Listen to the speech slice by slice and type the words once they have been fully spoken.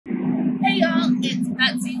It's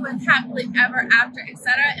Betsy with Happily Ever After,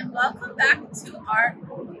 etc. and welcome back to our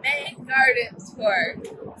May garden tour.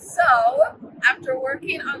 So, after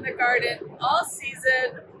working on the garden all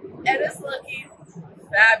season, it is looking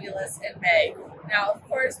fabulous in May. Now, of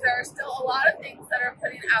course, there are still a lot of things that are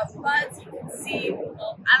putting out buds. You can see,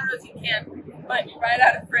 well, I don't know if you can, it might be right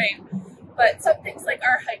out of frame, but some things like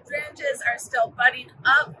our hydrangeas are still budding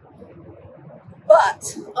up.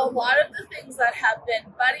 But a lot of the things that have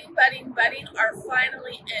been budding are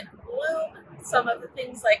finally in bloom. Some of the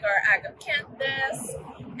things like our agapanthus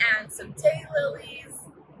and some daylilies,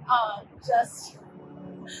 just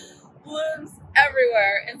blooms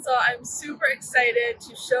everywhere. And so I'm super excited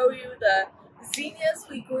to show you the zinnias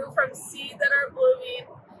we grew from seed that are blooming,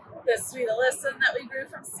 the sweet alyssum that we grew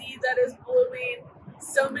from seed that is blooming.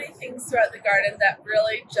 So many things throughout the garden that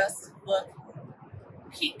really just look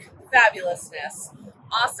peak fabulousness.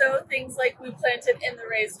 Also, things like we planted in the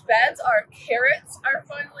raised beds. Our carrots are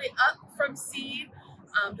finally up from seed.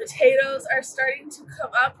 Potatoes are starting to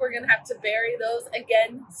come up. We're going to have to bury those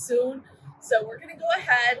again soon. So we're going to go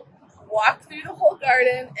ahead, walk through the whole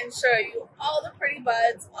garden and show you all the pretty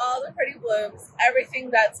buds, all the pretty blooms, everything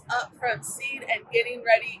that's up from seed and getting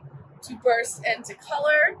ready to burst into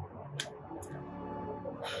color.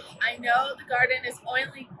 I know the garden is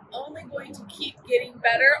only going to keep getting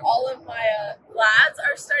better. All of my glads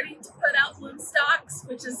are starting to put out bloom stalks,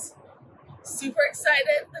 which is super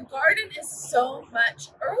excited. The garden is so much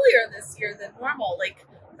earlier this year than normal. Like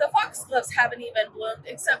the foxgloves haven't even bloomed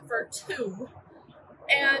except for 2,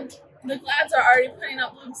 and the glads are already putting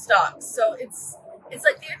out bloom stalks. So it's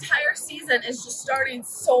like the entire season is just starting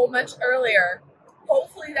so much earlier.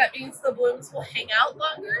 Hopefully that means the blooms will hang out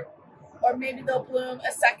longer, or maybe they'll bloom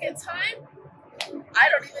a second time. I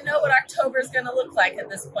don't even know what October is going to look like at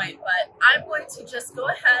this point, but I'm going to just go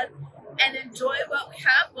ahead and enjoy what we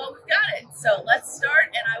have while we've got it. So let's start,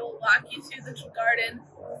 and I will walk you through the garden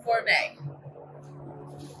for May.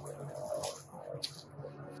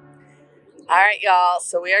 All right, y'all.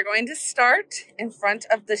 So we are going to start in front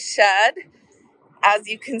of the shed. As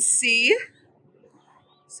you can see,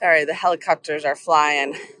 sorry, the helicopters are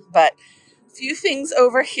flying, but a few things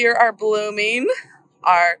over here are blooming.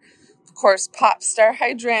 Of course, Popstar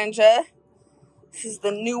Hydrangea. This is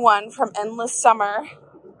the new one from Endless Summer.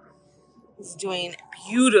 It's doing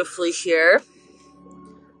beautifully here.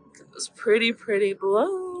 Look at those pretty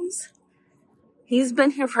blooms. He's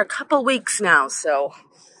been here for a couple weeks now, so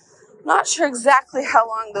not sure exactly how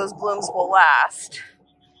long those blooms will last.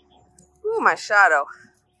 Ooh, my shadow.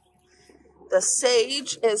 The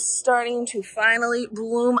sage is starting to finally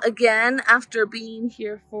bloom again after being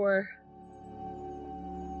here for,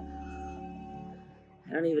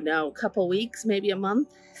 I don't even know, a couple weeks, maybe a month.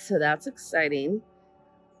 So that's exciting.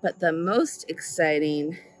 But the most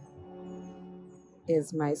exciting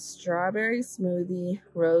is my strawberry smoothie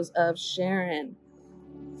Rose of Sharon.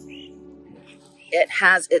 It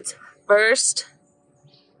has its first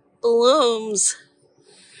blooms,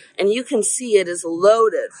 and you can see it is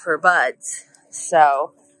loaded for buds.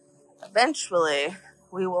 So eventually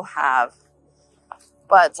we will have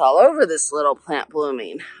buds all over this little plant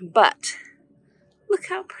blooming. But look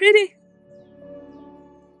how pretty.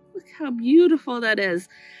 Look how beautiful that is.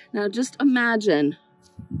 Now just imagine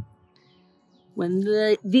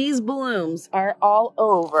when these blooms are all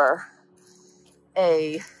over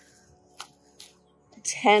a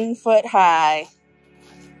 10-foot high,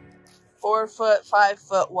 4-foot,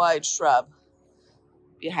 5-foot wide shrub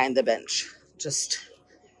behind the bench. Just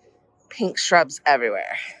pink shrubs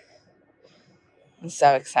everywhere. I'm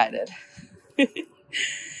so excited.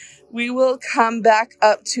 We will come back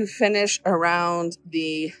up to finish around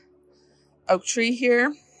the oak tree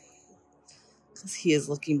here, because he is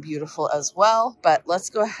looking beautiful as well. But let's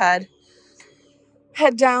go ahead,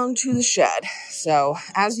 head down to the shed. So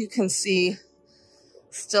as you can see,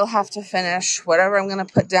 still have to finish whatever I'm going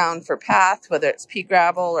to put down for path, whether it's pea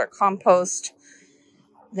gravel or compost.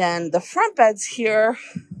 Then the front beds here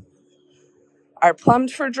are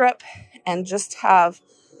plumbed for drip and just have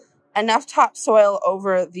enough topsoil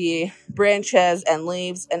over the branches and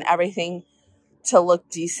leaves and everything to look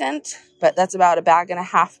decent, but that's about 1.5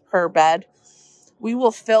 bags per bed. We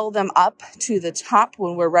will fill them up to the top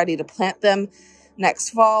when we're ready to plant them next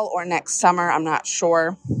fall or next summer. I'm not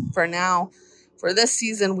sure. For now, for this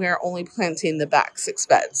season, we are only planting the back 6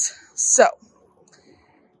 beds. So,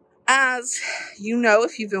 as you know,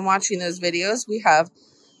 if you've been watching those videos, we have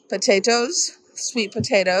potatoes, sweet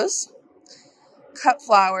potatoes, cut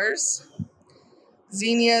flowers,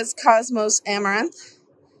 zinnias, cosmos amaranth,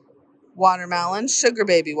 watermelon, sugar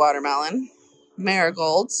baby watermelon,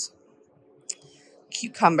 marigolds,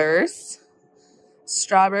 cucumbers,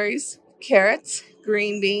 strawberries, carrots,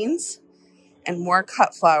 green beans, and more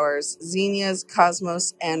cut flowers. Zinnias,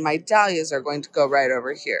 cosmos, and my dahlias are going to go right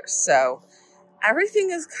over here. So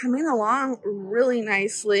everything is coming along really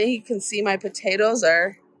nicely. You can see my potatoes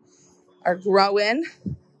are growing.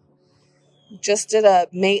 Just did a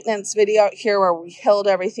maintenance video out here where we hilled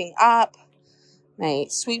everything up. My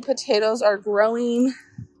sweet potatoes are growing.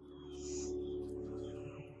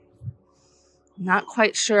 Not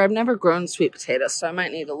quite sure. I've never grown sweet potatoes, so I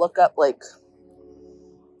might need to look up like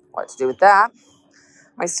what to do with that.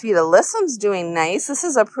 My sweet alyssum's doing nice. This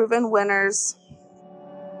is a proven winner's.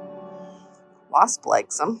 Wasp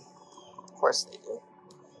likes them. Of course they do.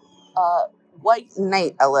 White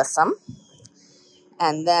Knight alyssum.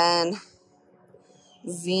 And then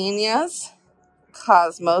zinnias,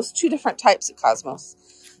 cosmos, 2 different types of cosmos.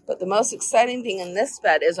 But the most exciting thing in this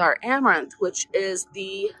bed is our amaranth, which is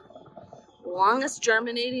the longest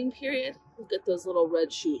germinating period. Look at those little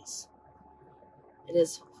red shoots. It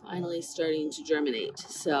is finally starting to germinate.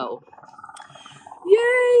 So,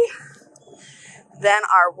 yay! Then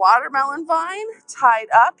our watermelon vine tied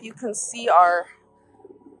up. You can see our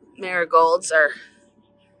marigolds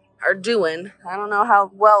are doing. I don't know how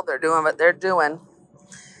well they're doing, but they're doing.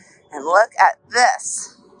 And look at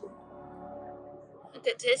this. Look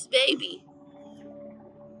at this baby.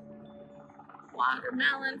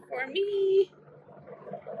 Watermelon for me.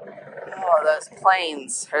 Oh, those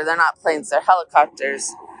planes. Or they're not planes, they're helicopters.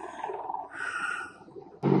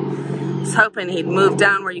 I was hoping he'd move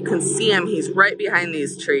down where you can see him. He's right behind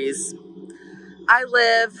these trees.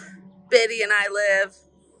 Biddy and I live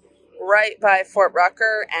right by Fort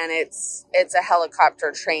Rucker, and it's a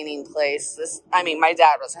helicopter training place. My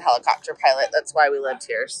dad was a helicopter pilot. That's why we lived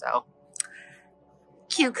here, so.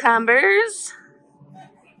 Cucumbers.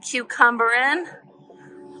 Cucumberin'.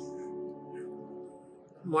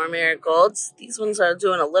 More marigolds. These ones are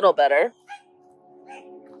doing a little better.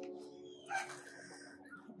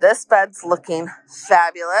 This bed's looking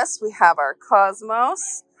fabulous. We have our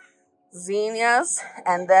cosmos, zinnias,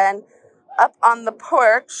 and then up on the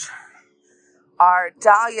porch, our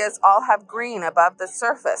dahlias all have green above the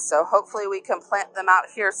surface. So hopefully we can plant them out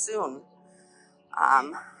here soon.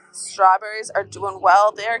 Strawberries are doing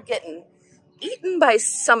well. They're getting eaten by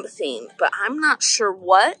something, but I'm not sure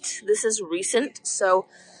what. This is recent, so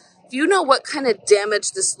if you know what kind of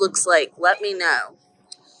damage this looks like, let me know.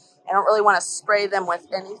 I don't really want to spray them with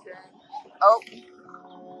anything. Oh.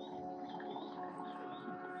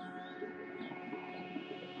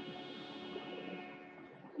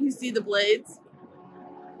 You see the blades?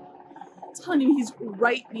 I'm telling you, he's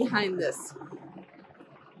right behind this.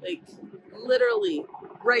 Like, literally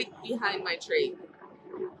right behind my tree.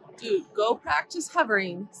 Dude, go practice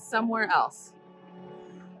hovering somewhere else.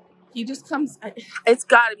 He just comes. It's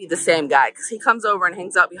got to be the same guy, because he comes over and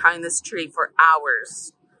hangs out behind this tree for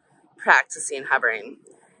hours practicing hovering.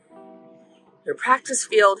 Your practice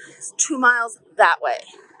field is 2 miles that way.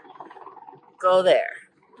 Go there.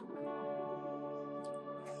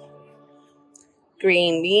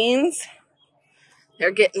 Green beans.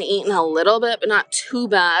 They're getting eaten a little bit, but not too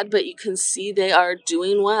bad. But you can see they are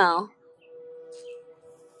doing well.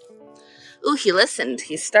 Ooh, he listened.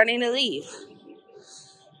 He's starting to leave.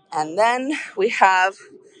 And then we have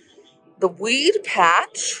the weed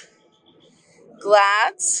patch.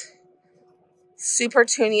 Glads.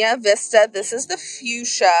 Supertunia Vista. This is the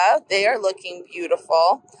fuchsia. They are looking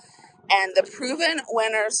beautiful. And the proven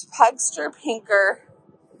winners, Pugster Pinker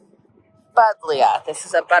Buddleia. This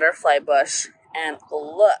is a butterfly bush. And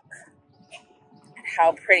look at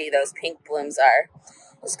how pretty those pink blooms are.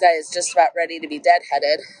 This guy is just about ready to be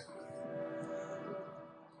deadheaded.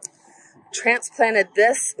 Transplanted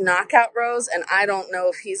this knockout rose, and I don't know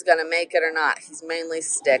if he's going to make it or not. He's mainly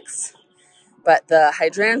sticks. But the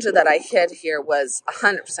hydrangea that I hid here was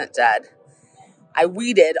 100% dead. I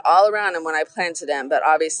weeded all around him when I planted him, but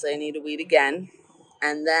obviously I need to weed again.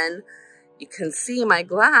 And then you can see my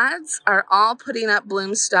glads are all putting up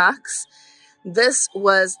bloomstrucks. This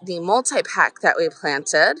was the multi-pack that we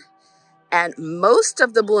planted. And most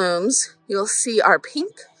of the blooms you'll see are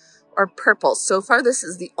pink or purple. So far, this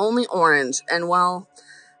is the only orange. And while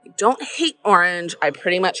I don't hate orange, I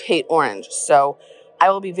pretty much hate orange. So I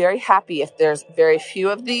will be very happy if there's very few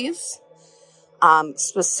of these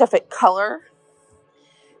specific color.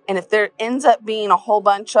 And if there ends up being a whole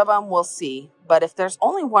bunch of them, we'll see. But if there's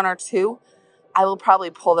only 1 or 2, I will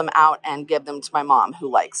probably pull them out and give them to my mom, who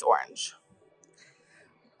likes orange.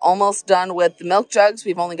 Almost done with the milk jugs.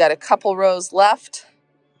 We've only got a couple rows left.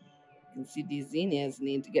 You can see these zinnias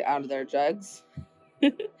need to get out of their jugs.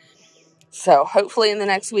 So hopefully in the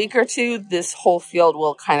next week or 2, this whole field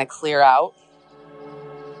will kind of clear out.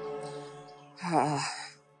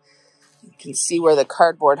 You can see where the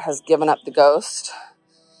cardboard has given up the ghost.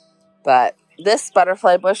 But this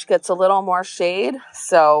butterfly bush gets a little more shade,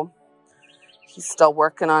 so he's still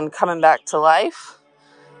working on coming back to life.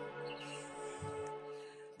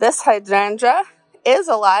 This hydrangea is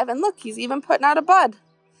alive, and look, he's even putting out a bud.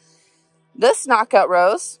 This knockout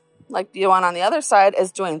rose, like the one on the other side,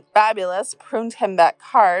 is doing fabulous. Pruned him back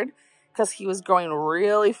hard because he was growing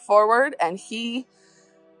really forward, and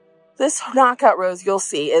this knockout rose, you'll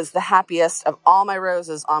see, is the happiest of all my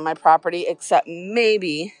roses on my property, except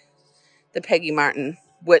maybe the Peggy Martin,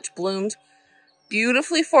 which bloomed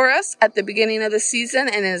beautifully for us at the beginning of the season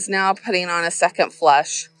and is now putting on a second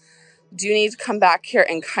flush. Do need to come back here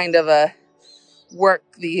and kind of work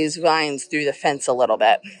these vines through the fence a little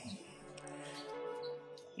bit.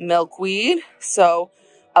 Milkweed. So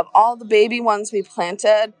of all the baby ones we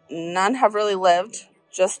planted, none have really lived,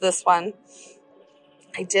 just this one.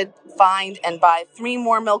 I did find and buy 3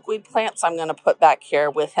 more milkweed plants I'm going to put back here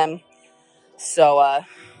with him. So,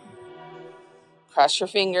 cross your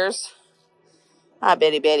fingers. Ah,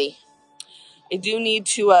 bitty bitty. I do need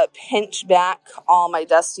to pinch back all my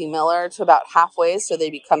Dusty Miller to about halfway so they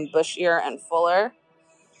become bushier and fuller.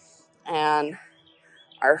 And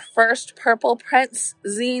our first purple Prince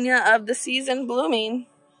zinnia of the season blooming.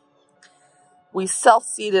 We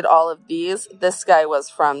self-seeded all of these. This guy was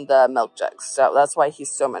from the milk jugs, so that's why he's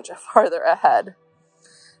so much farther ahead.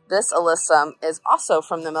 This alyssum is also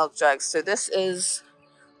from the milk jugs, so this is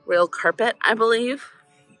real carpet, I believe.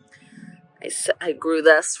 I grew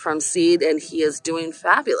this from seed, and he is doing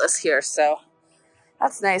fabulous here, so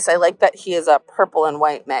that's nice. I like that he is a purple and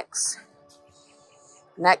white mix.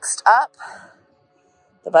 Next up,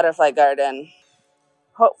 the butterfly garden.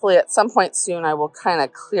 Hopefully at some point soon I will kind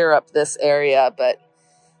of clear up this area, but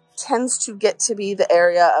tends to get to be the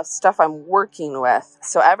area of stuff I'm working with.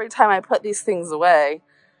 So every time I put these things away,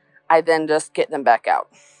 I then just get them back out.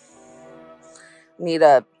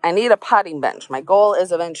 I need a potting bench. My goal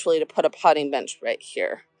is eventually to put a potting bench right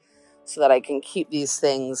here so that I can keep these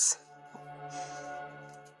things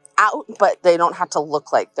out, but they don't have to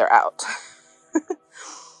look like they're out.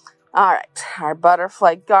 All right, our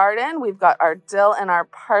butterfly garden. We've got our dill and our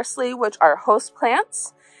parsley, which are host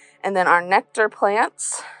plants, and then our nectar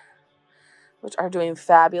plants, which are doing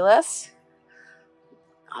fabulous.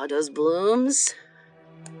 Oh, those blooms.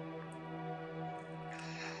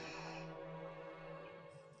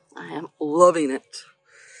 I am loving it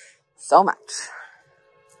so much.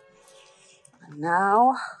 And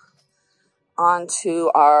now on to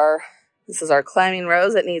this is our climbing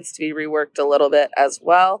rose. It needs to be reworked a little bit as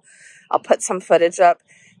well. I'll put some footage up.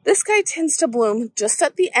 This guy tends to bloom just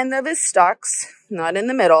at the end of his stalks, not in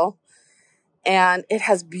the middle. And it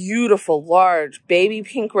has beautiful, large, baby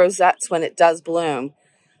pink rosettes when it does bloom,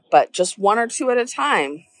 but just 1 or 2 at a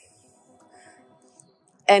time.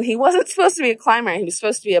 And he wasn't supposed to be a climber. He was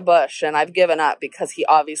supposed to be a bush, and I've given up because he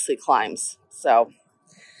obviously climbs. So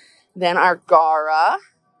then our Gara.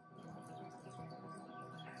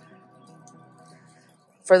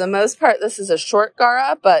 For the most part, this is a short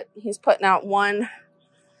Gara, but he's putting out 1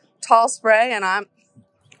 tall spray, and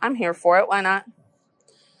I'm here for it. Why not?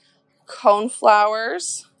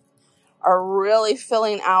 Coneflowers are really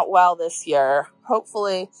filling out well this year.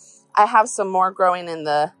 Hopefully, I have some more growing in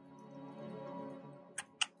the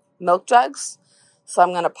milk jugs, so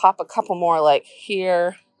I'm going to pop a couple more like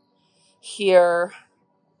here.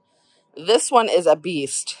 This one is a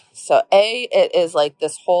beast. So A, it is like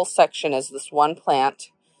this whole section is this one plant.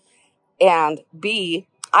 And B,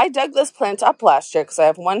 I dug this plant up last year because I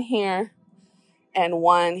have 1 here and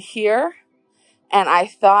 1 here. And I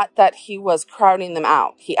thought that he was crowding them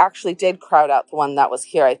out. He actually did crowd out the one that was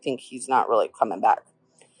here. I think he's not really coming back.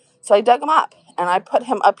 So I dug him up and I put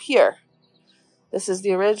him up here. This is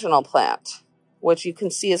the original plant, which you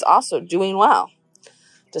can see is also doing well.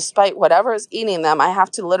 Despite whatever is eating them, I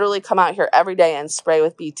have to literally come out here every day and spray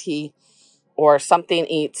with BT or something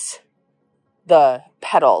eats the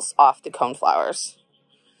petals off the coneflowers.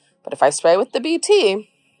 But if I spray with the BT,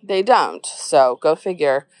 they don't. So go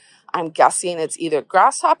figure. I'm guessing it's either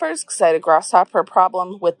grasshoppers, because I had a grasshopper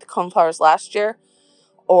problem with the coneflowers last year,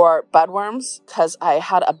 or budworms, because I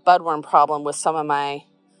had a budworm problem with some of my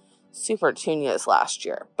super petunias last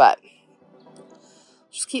year. But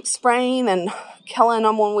just keep spraying and killing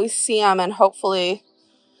them when we see them, and hopefully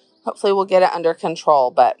we'll get it under control.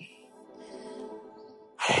 But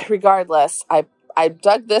regardless, I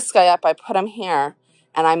dug this guy up, I put him here,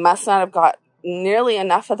 and I must not have got nearly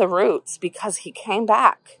enough of the roots because he came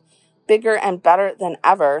back bigger and better than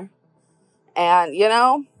ever. And,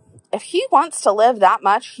 if he wants to live that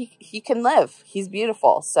much, he can live. He's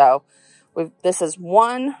beautiful. So This is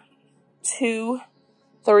 1, 2,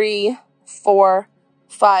 3, 4,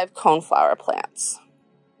 5 coneflower plants.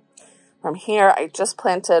 From here, I just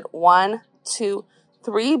planted 1, 2,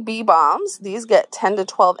 3 bee balms. These get 10 to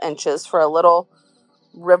 12 inches for a little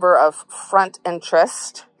river of front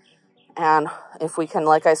interest. And if we can,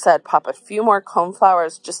 like I said, pop a few more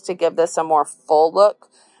coneflowers just to give this a more full look.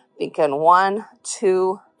 Thinking 1,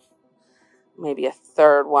 2, maybe a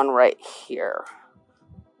third one right here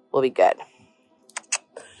will be good.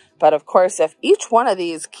 But of course, if each one of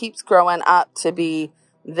these keeps growing up to be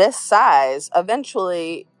this size,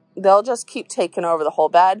 eventually they'll just keep taking over the whole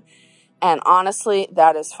bed. And honestly,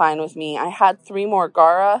 that is fine with me. I had 3 more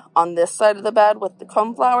Gara on this side of the bed with the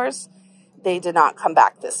coneflowers. They did not come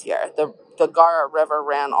back this year. The Gara River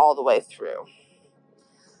ran all the way through.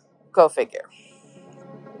 Go figure.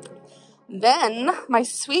 Then my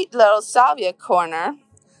sweet little salvia corner.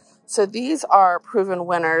 So these are proven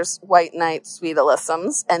winners, White Knight Sweet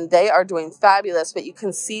Alyssums, and they are doing fabulous, but you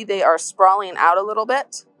can see they are sprawling out a little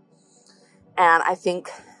bit. And I think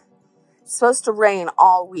it's supposed to rain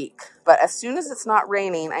all week, but as soon as it's not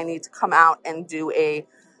raining, I need to come out and do a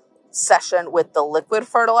session with the liquid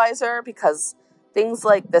fertilizer, because things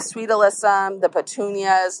like the Sweet Alyssum, the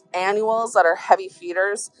petunias, annuals that are heavy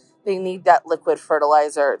feeders, they need that liquid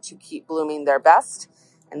fertilizer to keep blooming their best.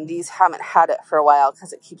 And these haven't had it for a while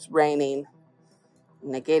because it keeps raining,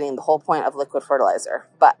 negating the whole point of liquid fertilizer.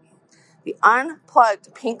 But the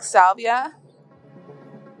unplugged pink salvia,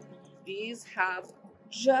 these have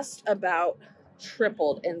just about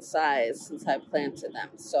tripled in size since I planted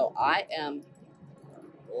them. So I am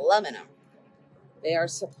loving them. They are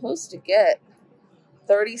supposed to get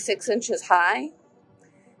 36 inches high.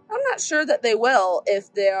 I'm not sure that they will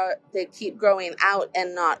if they keep growing out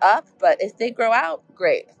and not up, but if they grow out,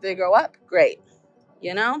 great. If they grow up, great.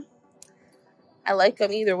 You know? I like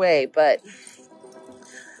them either way, but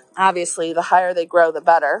obviously the higher they grow, the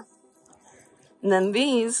better. And then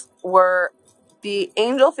these were the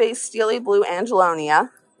Angel Face Steely Blue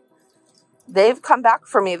Angelonia. They've come back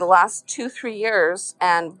for me the last 2-3 years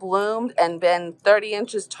and bloomed and been 30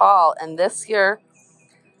 inches tall, and this year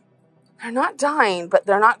they're not dying, but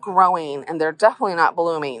they're not growing, and they're definitely not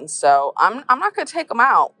blooming. So I'm not going to take them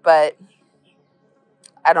out, but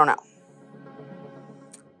I don't know.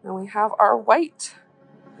 And we have our white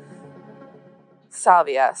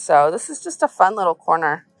salvia. So this is just a fun little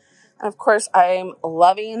corner. And of course, I'm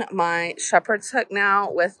loving my shepherd's hook now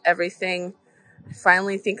with everything. I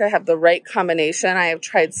finally think I have the right combination. I have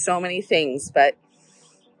tried so many things, but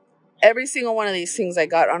every single one of these things I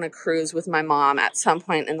got on a cruise with my mom at some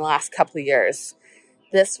point in the last couple of years.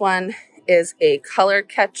 This one is a color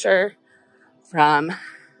catcher from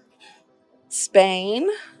Spain.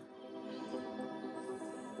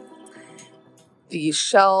 These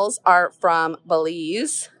shells are from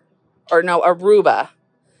Belize, or no, Aruba.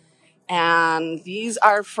 And these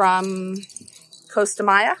are from Costa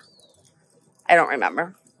Maya. I don't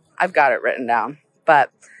remember. I've got it written down.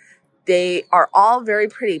 But they are all very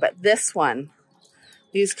pretty. But this one,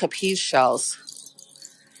 these Capiz shells,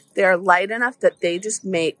 they're light enough that they just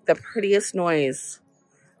make the prettiest noise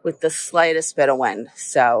with the slightest bit of wind.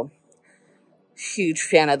 So, huge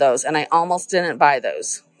fan of those. And I almost didn't buy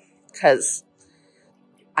those because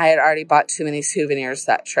I had already bought too many souvenirs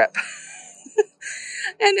that trip.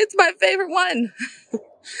 And it's my favorite one.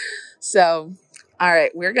 So, all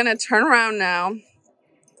right, we're going to turn around now.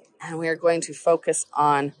 And we are going to focus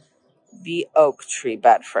on the oak tree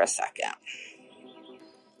bed for a second.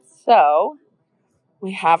 So,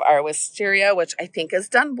 we have our wisteria, which I think is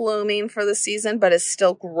done blooming for the season, but is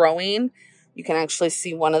still growing. You can actually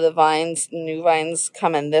see one of the vines, new vines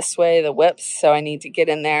coming this way, the whips. So I need to get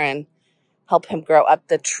in there and help him grow up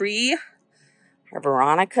the tree. Our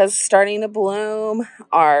Veronica's starting to bloom.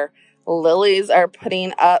 Our lilies are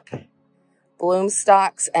putting up bloom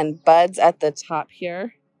stalks and buds at the top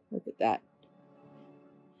here. Look at that.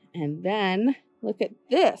 And then look at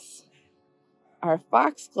this. Our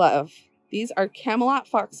foxglove. These are Camelot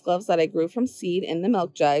foxgloves that I grew from seed in the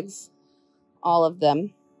milk jugs. All of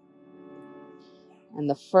them. And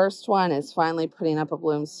the first one is finally putting up a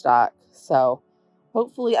bloom stalk. So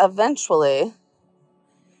hopefully eventually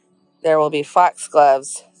there will be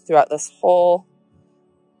foxgloves throughout this whole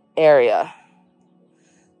area.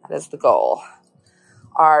 That is the goal.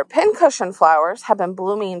 Our pincushion flowers have been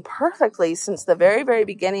blooming perfectly since the very, very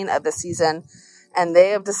beginning of the season, and they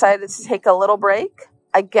have decided to take a little break.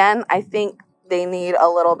 Again, I think they need a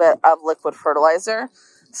little bit of liquid fertilizer.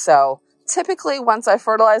 So typically once I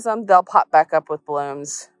fertilize them, they'll pop back up with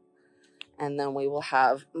blooms, and then we will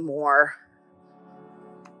have more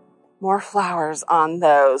more flowers on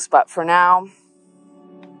those. But for now,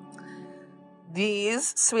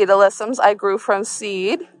 these sweet alyssums I grew from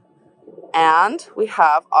seed. And we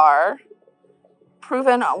have our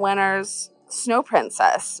proven winners Snow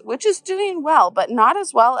Princess, which is doing well, but not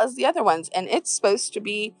as well as the other ones. And it's supposed to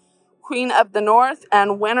be Queen of the North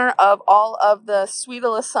and winner of all of the sweet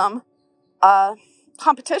alyssum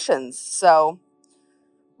competitions. So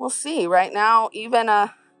we'll see. Right now, even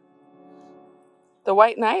the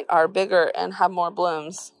White Knight are bigger and have more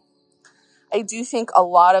blooms. I do think a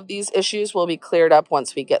lot of these issues will be cleared up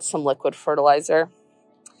once we get some liquid fertilizer.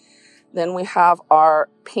 Then we have our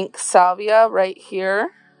pink salvia right here.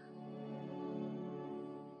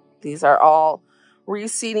 These are all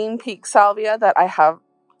reseeding pink salvia that I have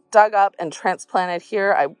dug up and transplanted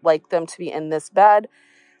here. I like them to be in this bed.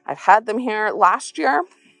 I've had them here last year,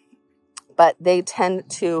 but they tend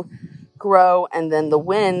to grow and then the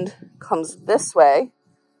wind comes this way.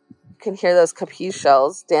 You can hear those capiche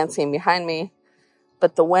shells dancing behind me,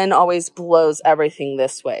 but the wind always blows everything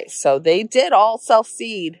this way. So they did all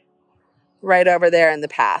self-seed right over there in the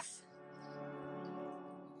path.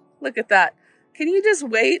 Look at that. Can you just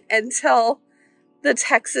wait until the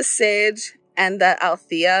Texas sage and the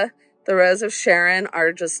Althea, the Rose of Sharon,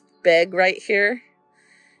 are just big right here?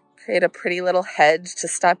 Create a pretty little hedge to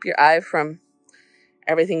stop your eye from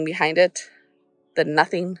everything behind it, the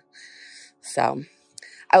nothing. So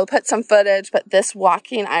I will put some footage, but this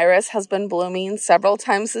walking iris has been blooming several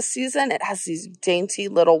times this season. It has these dainty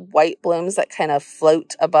little white blooms that kind of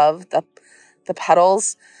float above the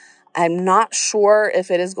petals. I'm not sure if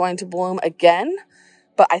it is going to bloom again,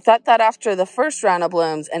 but I thought that after the first round of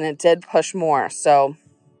blooms, and it did push more. So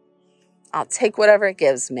I'll take whatever it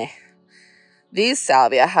gives me. These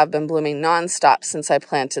salvia have been blooming nonstop since I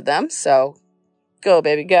planted them. So go,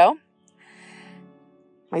 baby, go.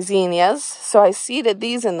 My zinnias. So I seeded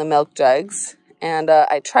these in the milk jugs, and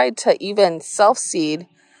I tried to even self-seed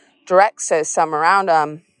direct sow some around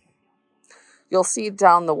them. You'll see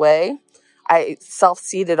down the way, I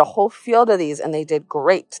self-seeded a whole field of these, and they did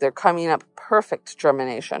great. They're coming up perfect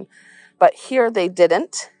germination. But here they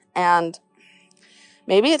didn't, and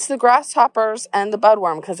maybe it's the grasshoppers and the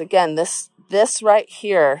budworm, because again, this right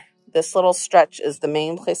here, this little stretch is the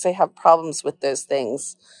main place I have problems with those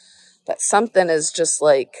things. But something is just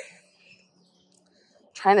like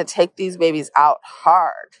trying to take these babies out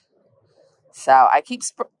hard. So I keep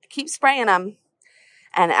spraying them.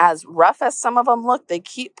 And as rough as some of them look, they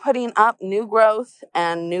keep putting up new growth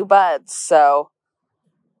and new buds. So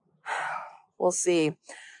we'll see.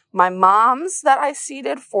 My mom's that I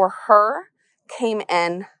seeded for her came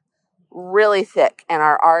in really thick and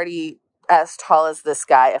are already as tall as this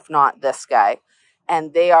guy, if not this guy.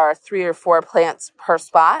 And they are 3 or 4 plants per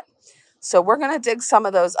spot. So we're going to dig some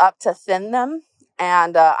of those up to thin them.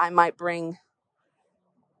 And I might bring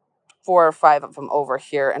 4 or 5 of them over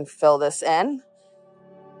here and fill this in.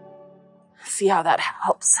 See how that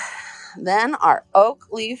helps. Then our oak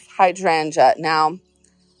leaf hydrangea. Now,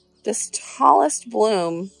 this tallest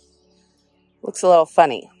bloom looks a little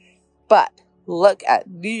funny, but look at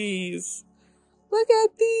these. Look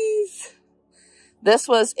at these. This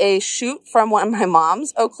was a shoot from one of my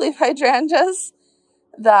mom's oak leaf hydrangeas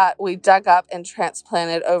that we dug up and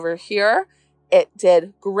transplanted over here. It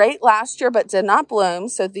did great last year, but did not bloom.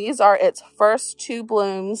 So these are its first 2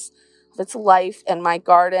 blooms of its life in my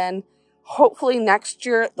garden. Hopefully next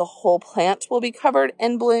year, the whole plant will be covered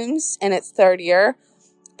in blooms in its 3rd year.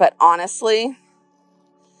 But honestly,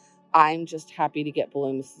 I'm just happy to get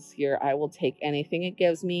blooms this year. I will take anything it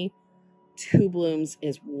gives me. 2 blooms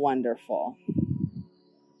is wonderful. Do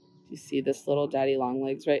you see this little daddy long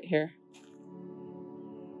legs right here?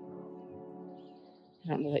 I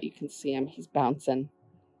don't know that you can see him. He's bouncing.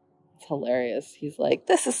 It's hilarious. He's like,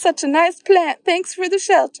 this is such a nice plant. Thanks for the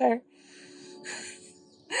shelter.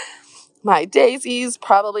 My daisies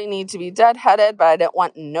probably need to be deadheaded, but I didn't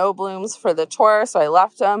want no blooms for the tour, so I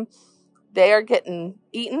left them. They are getting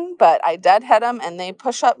eaten, but I deadhead them, and they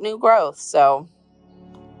push up new growth. So,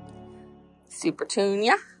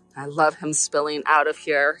 Supertunia. I love him spilling out of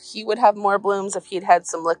here. He would have more blooms if he'd had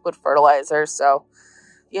some liquid fertilizer. So,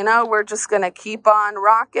 you know, we're just going to keep on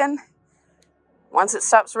rocking. Once it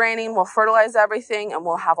stops raining, we'll fertilize everything, and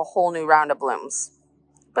we'll have a whole new round of blooms.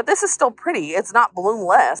 But this is still pretty. It's not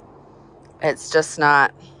bloomless. It's just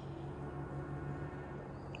not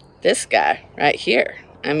this guy right here.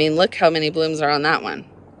 I mean, look how many blooms are on that one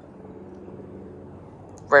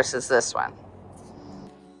versus this one.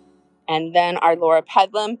 And then our Laura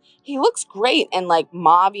Pedlum, he looks great in like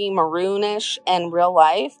mauve-y, maroonish in real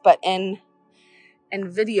life, but in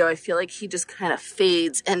video, I feel like he just kind of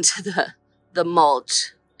fades into the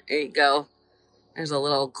mulch. There you go. There's a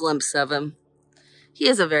little glimpse of him. He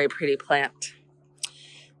is a very pretty plant.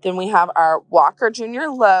 Then we have our Walker Junior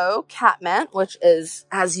Low Catmint, which is,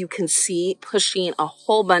 as you can see, pushing a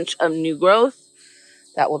whole bunch of new growth.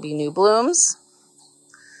 That will be new blooms.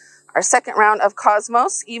 Our second round of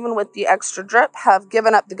Cosmos, even with the extra drip, have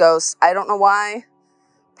given up the ghost. I don't know why.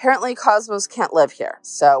 Apparently Cosmos can't live here,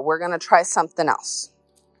 so we're going to try something else.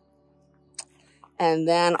 And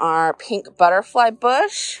then our pink butterfly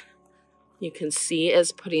bush, you can see,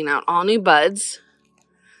 is putting out all new buds.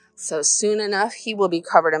 So soon enough, he will be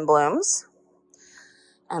covered in blooms.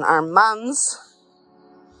 And our mums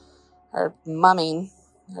are mumming.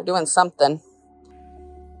 They're doing something.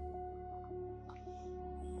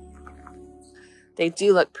 They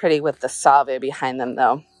do look pretty with the salvia behind them,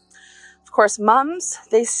 though. Of course, mums,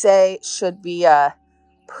 they say, should be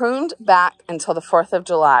pruned back until the 4th of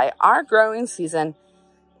July. Our growing season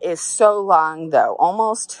is so long, though.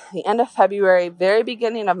 Almost the end of February, very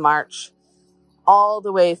beginning of March, all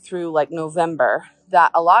the way through like November,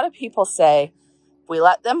 that a lot of people say if we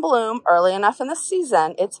let them bloom early enough in the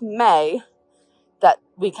season, it's May, that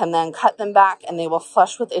we can then cut them back and they will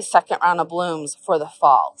flush with a second round of blooms for the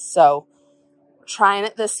fall. So we're trying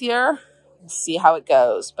it this year. We'll see how it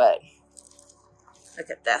goes, but look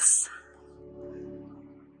at this.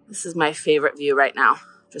 This is my favorite view right now.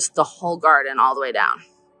 Just the whole garden all the way down.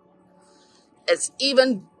 It's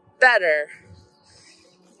even better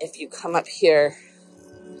if you come up here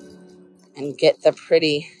and get the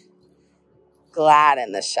pretty Glad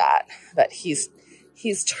in the shot. But he's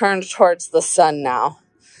turned towards the sun now.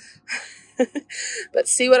 But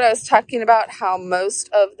see what I was talking about, how most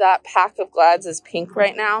of that pack of Glads is pink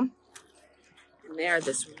right now? And they are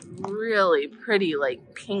this really pretty,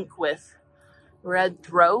 like pink with red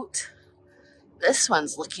throat. This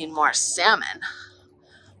one's looking more salmon.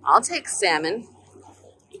 I'll take salmon.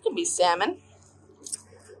 You can be salmon.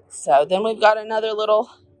 So then we've got another little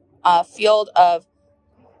field of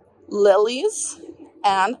lilies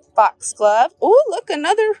and foxglove. Oh, look,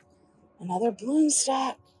 another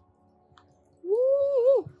bloomstock.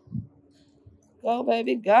 Woo! Go,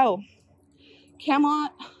 baby, go.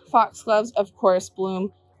 Camelot foxgloves, of course,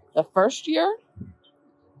 bloom the first year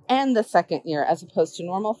and the second year, as opposed to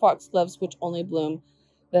normal foxgloves, which only bloom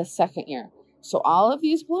the second year. So all of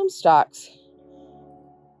these bloom stalks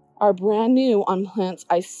are brand new on plants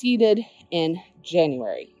I seeded in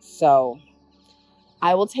January. So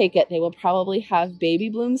I will take it. They will probably have baby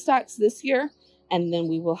bloom stalks this year, and then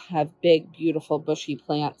we will have big, beautiful, bushy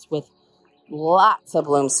plants with lots of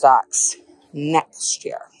bloom stalks next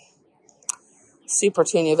year. Super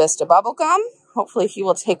Tunia Vista Bubblegum. Hopefully he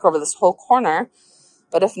will take over this whole corner.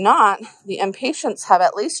 But if not, the impatiens have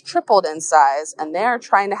at least tripled in size, and they are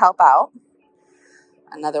trying to help out.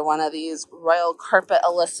 Another one of these Royal Carpet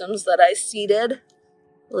Alyssums that I seeded.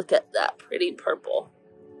 Look at that pretty purple.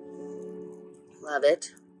 Love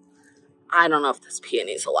it. I don't know if this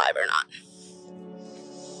peony's alive or not.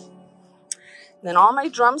 Then all my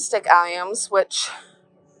drumstick alliums, which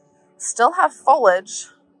still have foliage.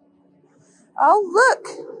 Oh, look.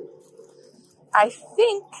 I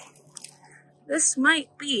think this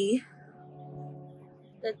might be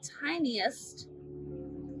the tiniest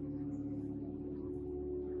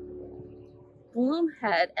bloom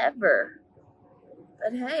head ever.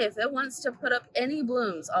 But hey, if it wants to put up any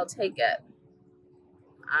blooms, I'll take it.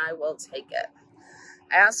 I will take it.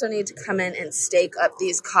 I also need to come in and stake up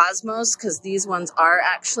these Cosmos because these ones are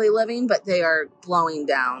actually living, but they are blowing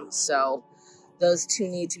down. So those two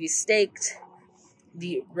need to be staked.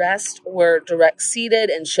 The rest were direct seeded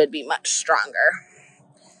and should be much stronger.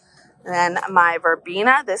 And then my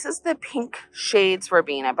verbena. This is the Pink Shades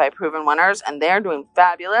verbena by Proven Winners, and they're doing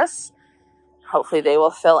fabulous. Hopefully they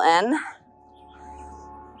will fill in.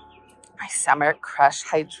 My Summer Crush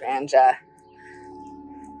Hydrangea.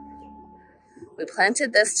 We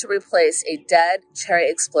planted this to replace a dead Cherry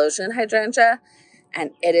Explosion hydrangea,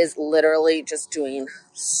 and it is literally just doing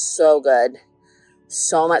so good.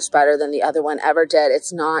 So much better than the other one ever did.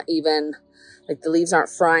 It's not even, like, the leaves aren't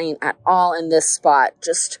frying at all in this spot.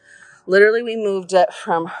 Just literally we moved it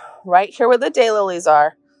from right here where the daylilies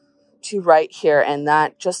are to right here, and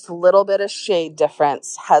that just a little bit of shade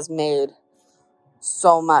difference has made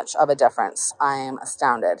so much of a difference. I am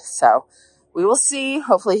astounded. So we will see.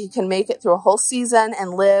 Hopefully he can make it through a whole season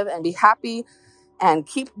and live and be happy and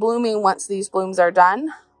keep blooming once these blooms are done.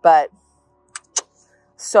 But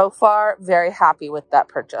so far, very happy with that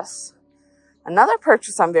purchase. Another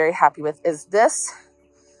purchase I'm very happy with is this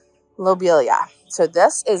lobelia. So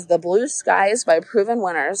this is the Blue Skies by Proven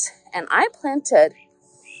Winners, and I planted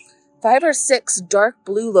 5 or 6 dark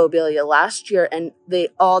blue lobelia last year, and they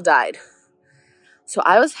all died. So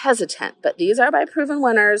I was hesitant, but these are my proven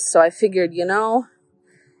winners. So I figured, you know,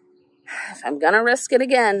 if I'm going to risk it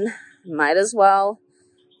again, might as well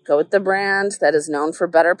go with the brand that is known for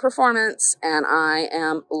better performance. And I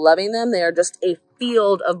am loving them. They are just a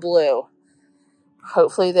field of blue.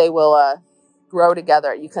 Hopefully they will grow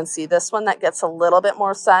together. You can see this one that gets a little bit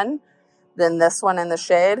more sun than this one in the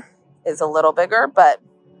shade is a little bigger, but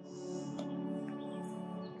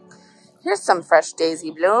here's some fresh daisy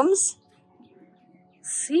blooms.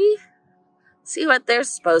 See what they're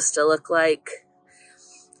supposed to look like.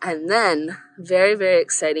 And then, very, very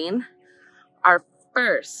exciting, our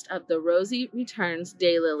first of the Rosy Returns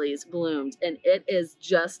Day Lilies bloomed, and it is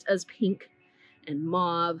just as pink and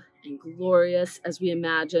mauve and glorious as we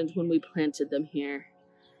imagined when we planted them here.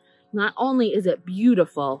 Not only is it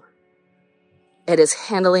beautiful, it is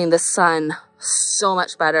handling the sun so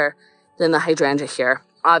much better than the hydrangea here.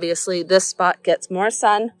 Obviously, this spot gets more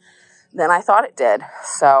sun than I thought it did,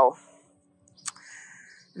 so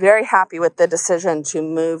very happy with the decision to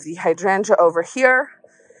move the hydrangea over here.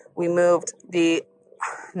 We moved the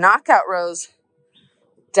knockout rose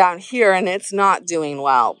down here, and it's not doing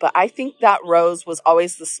well, but I think that rose was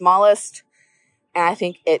always the smallest, and I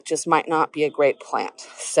think it just might not be a great plant.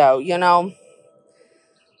 So, you know,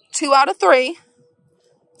 2 out of 3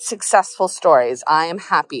 successful stories. I am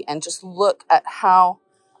happy, and just look at how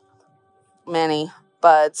many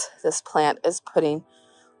buds this plant is putting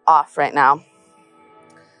off right now.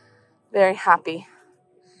 Very happy.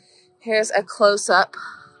 Here's a close-up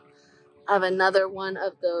of another one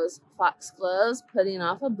of those foxgloves putting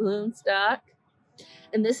off a Bloomstruck.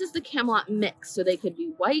 And this is the Camelot mix, so they could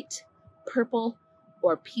be white, purple,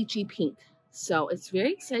 or peachy pink. So it's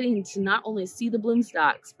very exciting to not only see the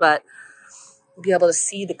Bloomstrucks, but be able to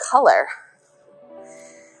see the color.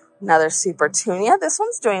 Another Super Tunia. This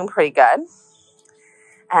one's doing pretty good.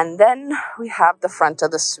 And then we have the front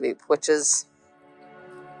of the swoop, which is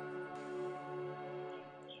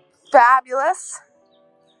fabulous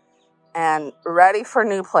and ready for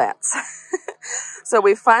new plants. So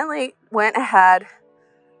we finally went ahead,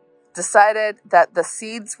 decided that the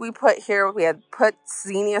seeds we put here, we had put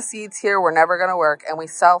zinnia seeds here, were never going to work, and we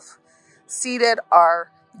self-seeded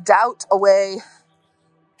our doubt away,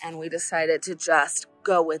 and we decided to just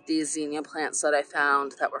go with these zinnia plants that I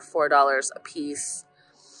found that were $4 a piece.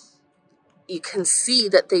 You can see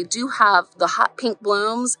that they do have the hot pink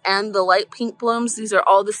blooms and the light pink blooms. These are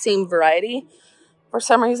all the same variety. For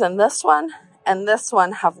some reason, this one and this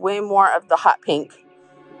one have way more of the hot pink,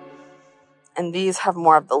 and these have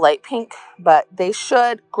more of the light pink, but they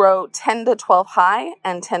should grow 10 to 12 high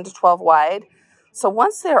and 10 to 12 wide. So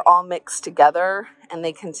once they're all mixed together and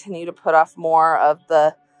they continue to put off more of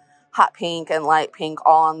the hot pink and light pink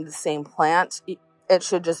all on the same plant, it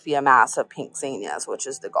should just be a mass of pink zinnias, which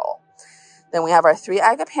is the goal. Then we have our 3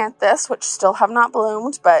 agapanthus, which still have not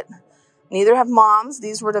bloomed, but neither have Mom's.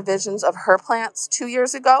 These were divisions of her plants 2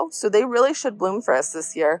 years ago, so they really should bloom for us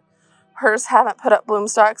this year. Hers haven't put up bloom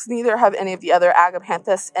stalks, neither have any of the other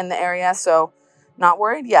agapanthus in the area, so not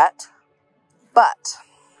worried yet. But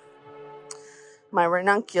my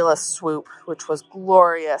ranunculus swoop, which was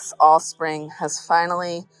glorious all spring, has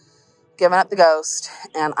finally given up the ghost,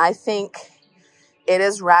 and I think it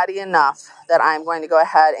is ratty enough that I'm going to go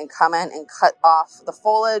ahead and come in and cut off the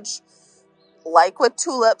foliage. Like with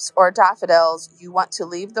tulips or daffodils, you want to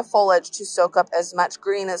leave the foliage to soak up as much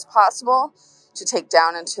green as possible to take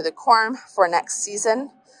down into the corm for next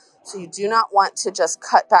season. So you do not want to just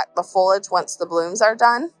cut back the foliage once the blooms are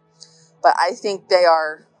done. But I think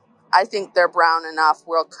they're brown enough.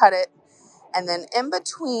 We'll cut it. And then in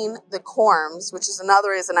between the corms, which is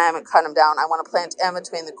another reason I haven't cut them down, I want to plant in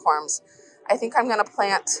between the corms. I think I'm going to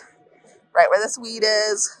plant right where this weed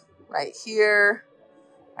is, right here,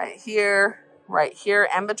 right here, right here.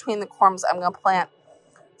 And between the corms, I'm going to plant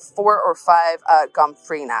 4 or 5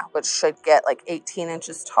 gomphrena, which should get like 18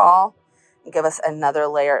 inches tall and give us another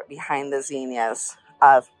layer behind the zinnias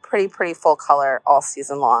of pretty full color all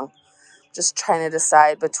season long. Just trying to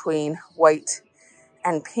decide between white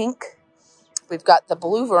and pink. We've got the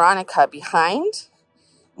blue Veronica behind.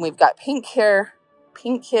 We've got pink here,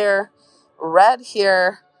 red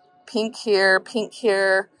here, pink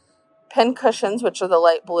here, pin cushions, which are the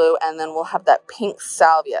light blue, and then we'll have that pink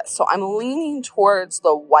salvia. So I'm leaning towards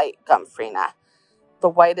the white gomphrena. The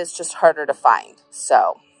white is just harder to find,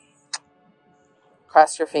 so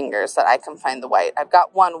cross your fingers that I can find the white. I've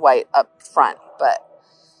got one white up front, but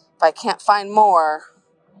if I can't find more,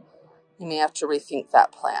 you may have to rethink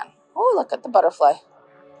that plan. Oh, look at the butterfly.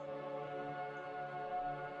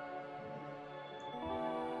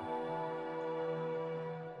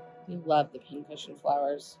 I love the pincushion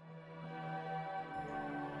flowers.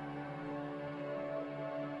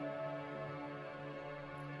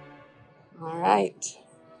 All right.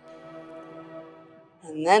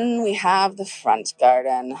 And then we have the front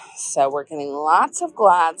garden. So we're getting lots of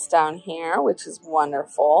glads down here, which is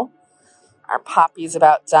wonderful. Our poppy's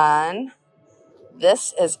about done.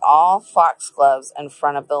 This is all foxgloves in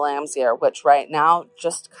front of the lamb's ear, which right now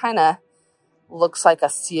just kind of looks like a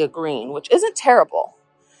sea of green, which isn't terrible.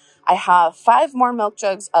 I have 5 more milk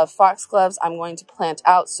jugs of foxgloves I'm going to plant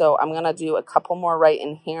out, so I'm going to do a couple more right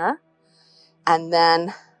in here. And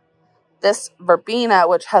then this verbena,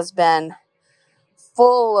 which has been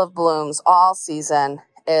full of blooms all season,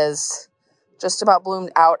 is just about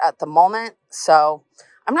bloomed out at the moment. So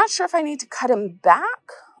I'm not sure if I need to cut him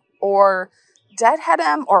back or deadhead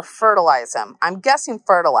him or fertilize him. I'm guessing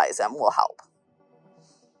fertilize him will help.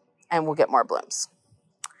 And we'll get more blooms.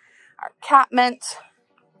 Our catmint,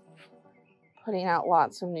 putting out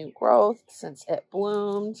lots of new growth since it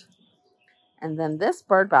bloomed. And then this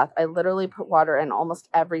bird bath, I literally put water in almost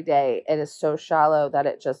every day. It is so shallow that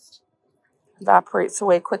it just evaporates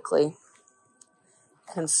away quickly.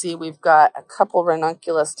 You can see we've got a couple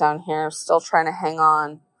ranunculus down here still trying to hang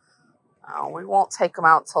on. Oh, we won't take them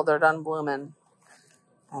out till they're done blooming.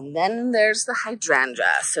 And then there's the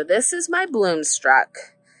hydrangea. So this is my Bloomstruck.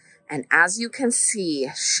 And as you can see,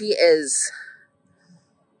 she is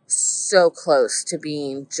so close to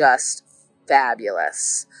being just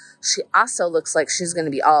fabulous. She also looks like she's going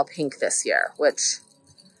to be all pink this year, which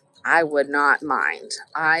I would not mind.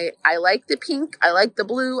 I like the pink, I like the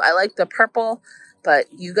blue, I like the purple, but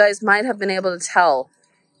you guys might have been able to tell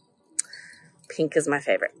pink is my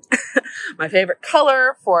favorite. My favorite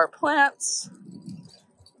color for plants,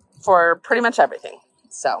 for pretty much everything.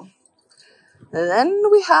 So then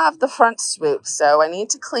we have the front swoop. So I need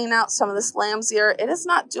to clean out some of this lamb's ear. It is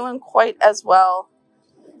not doing quite as well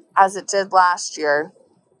as it did last year,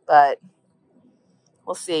 but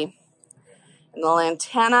we'll see. And the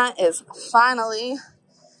lantana is finally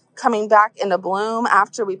coming back into bloom.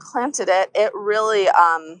 After we planted it, it really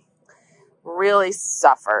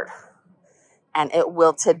suffered and it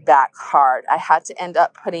wilted back hard. I had to end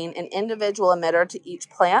up putting an individual emitter to each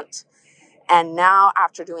plant. And now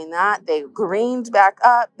after doing that, they greened back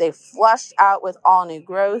up. They flushed out with all new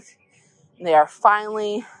growth. They are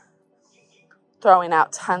finally throwing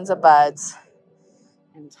out tons of buds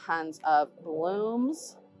and tons of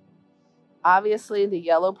blooms. Obviously, the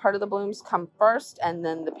yellow part of the blooms come first and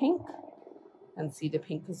then the pink. And see, the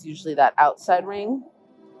pink is usually that outside ring.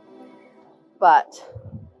 But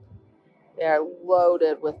they are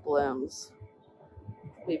loaded with blooms.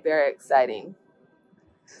 It'll be very exciting.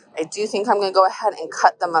 I do think I'm going to go ahead and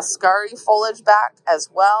cut the muscari foliage back as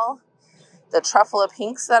well. The truffle of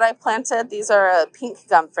pinks that I planted, these are a pink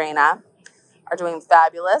gumfrena, are doing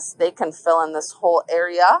fabulous. They can fill in this whole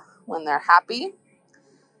area when they're happy.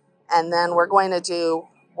 And then we're going to do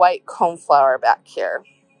white coneflower back here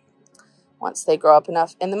once they grow up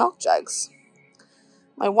enough in the milk jugs.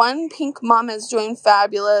 My one pink mama is doing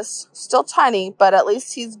fabulous. Still tiny, but at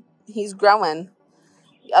least he's growing.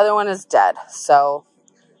 The other one is dead, so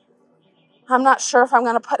I'm not sure if I'm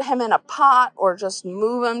going to put him in a pot or just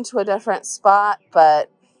move him to a different spot, but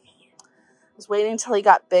I was waiting until he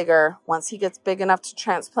got bigger. Once he gets big enough to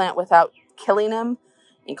transplant without killing him,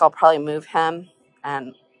 I think I'll probably move him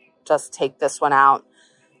and just take this one out.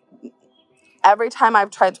 Every time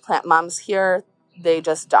I've tried to plant mums here, they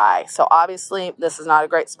just die. So obviously this is not a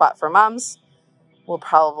great spot for mums. We'll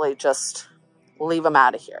probably just leave them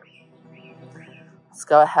out of here. Let's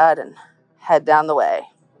go ahead and head down the way.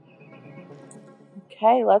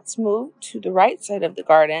 Okay, let's move to the right side of the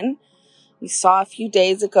garden. We saw a few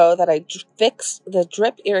days ago that I fixed the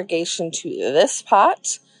drip irrigation to this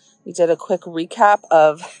pot. We did a quick recap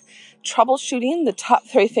of troubleshooting the top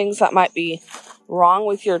 3 things that might be wrong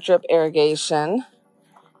with your drip irrigation.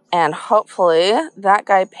 And hopefully that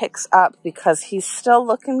guy picks up because he's still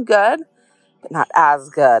looking good, but not as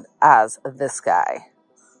good as this guy.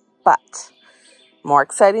 But more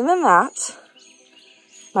exciting than that,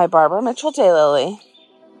 my Barbara Mitchel Day Lily,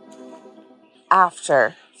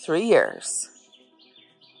 after 3 years,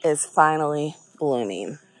 is finally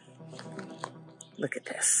blooming. Look at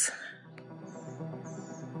this.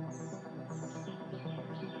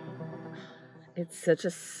 It's such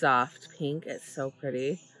a soft pink. It's so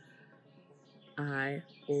pretty. I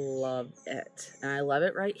love it. And I love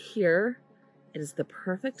it right here. It is the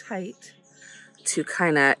perfect height to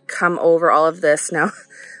kind of come over all of this. Now,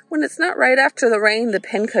 when it's not right after the rain, the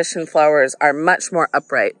pincushion flowers are much more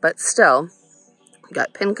upright, but still, We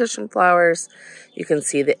got pincushion flowers. You can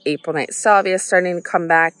see the April Night Salvia starting to come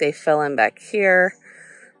back. They fill in back here.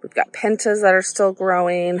 We've got pentas that are still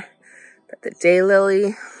growing. But the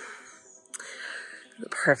daylily, the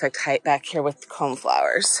perfect height back here with the cone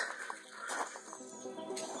flowers.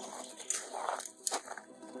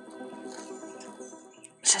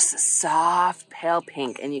 Just a soft pale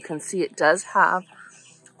pink, and you can see it does have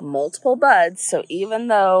multiple buds, so even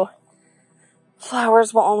though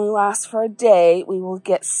flowers will only last for a day, we will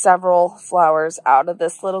get several flowers out of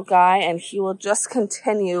this little guy, and he will just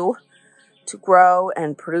continue to grow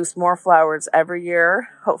and produce more flowers every year.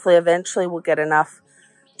 Hopefully eventually we'll get enough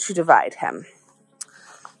to divide him.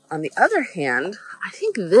 On the other hand, I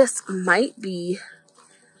think this might be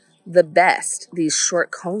the best these short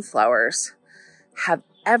cone flowers have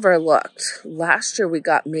ever looked. Last year we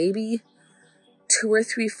got maybe 2 or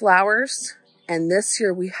 3 flowers, and this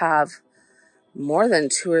year we have more than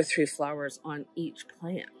 2 or 3 flowers on each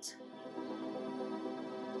plant.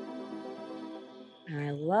 And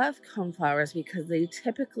I love cone flowers because they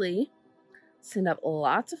typically send up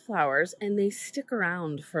lots of flowers and they stick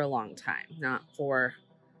around for a long time, not for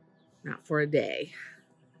a day.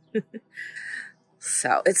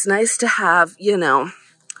 So it's nice to have, you know,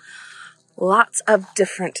 lots of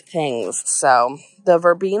different things. So the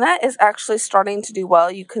verbena is actually starting to do well.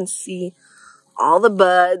 You can see all the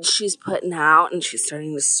buds she's putting out, and she's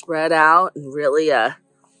starting to spread out and really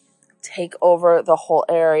take over the whole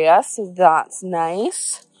area. So that's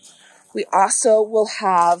nice. We also will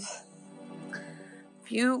have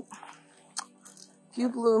few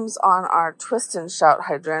blooms on our twist and shout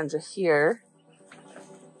hydrangea here,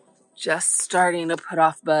 just starting to put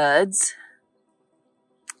off buds.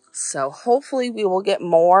 So hopefully we will get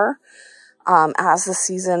more as the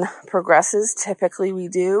season progresses. Typically we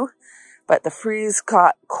do, but the freeze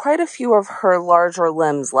got quite a few of her larger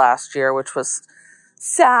limbs last year, which was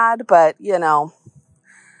sad, but you know,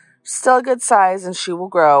 still a good size, and she will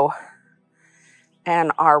grow.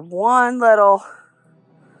 And our one little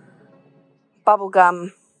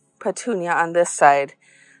bubblegum petunia on this side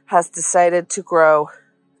has decided to grow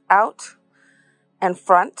out and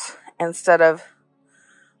front instead of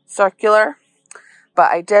circular.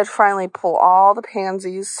 But I did finally pull all the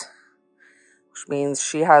pansies, which means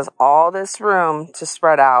she has all this room to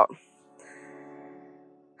spread out.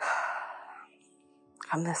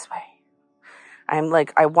 Come this way. I'm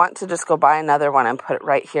like, I want to just go buy another one and put it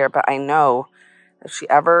right here, but I know if she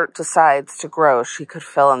ever decides to grow, she could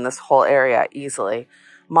fill in this whole area easily.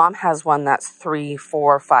 Mom has one that's 3,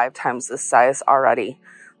 4, 5 times this size already.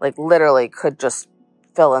 Like literally could just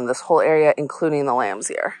fill in this whole area, including the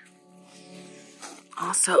lamb's ear.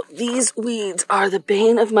 Also, these weeds are the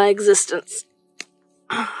bane of my existence.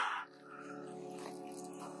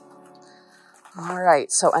 All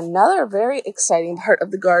right, so another very exciting part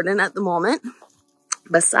of the garden at the moment,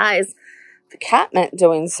 besides the catmint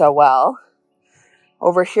doing so well,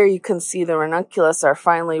 over here you can see the ranunculus are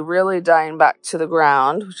finally really dying back to the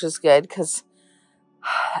ground, which is good because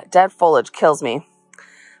dead foliage kills me.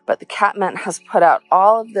 But the catmint has put out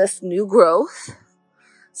all of this new growth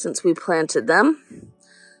since we planted them,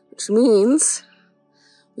 which means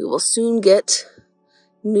we will soon get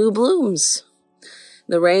new blooms.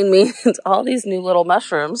 The rain means all these new little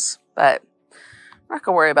mushrooms, but I'm not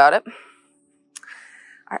going to worry about it.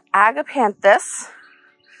 Our agapanthus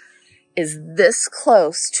is this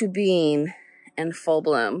close to being in full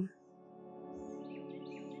bloom.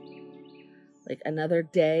 Like another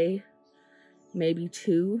day, maybe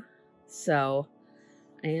 2. So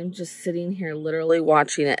I am just sitting here literally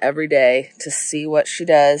watching it every day to see what she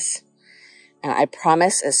does. And I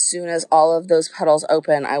promise as soon as all of those petals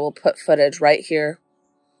open, I will put footage right here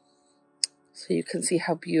so you can see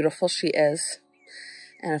how beautiful she is.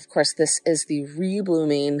 And of course, this is the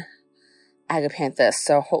reblooming agapanthus.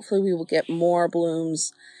 So hopefully we will get more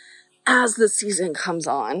blooms as the season comes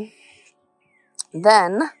on.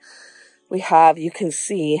 Then we have, you can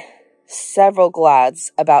see, several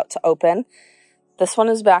glads about to open. This one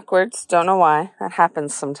is backwards. Don't know why. That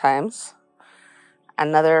happens sometimes.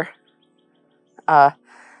 Another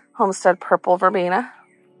Homestead Purple Verbena.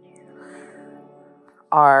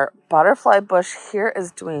 Our butterfly bush here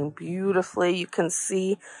is doing beautifully. You can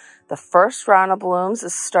see the first round of blooms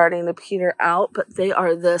is starting to peter out, but they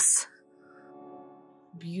are this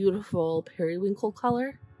beautiful periwinkle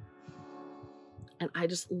color. And I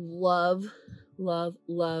just love, love,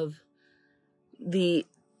 love the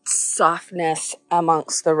softness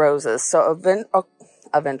amongst the roses. So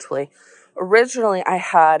originally I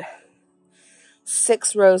had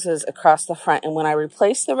 6 roses across the front, and when I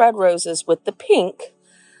replaced the red roses with the pink,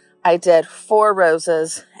 I did 4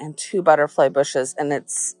 roses and 2 butterfly bushes, and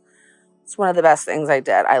it's one of the best things I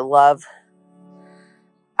did. I love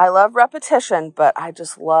repetition, but I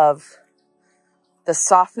just love the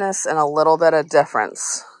softness and a little bit of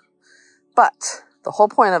difference. But the whole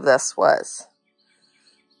point of this was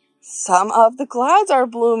some of the glads are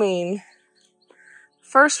blooming.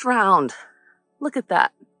 First round. Look at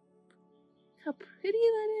that. How pretty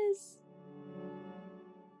that is.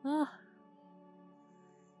 Oh.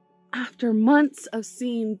 After months of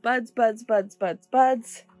seeing buds,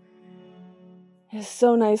 it's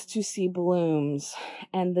so nice to see blooms.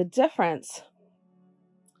 And the difference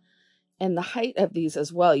in the height of these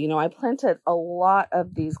as well. You know, I planted a lot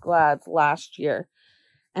of these glads last year,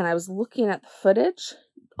 and I was looking at the footage.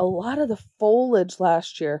 A lot of the foliage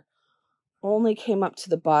last year only came up to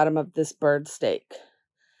the bottom of this bird stake.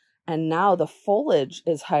 And now the foliage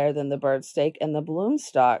is higher than the bird stake, and the bloom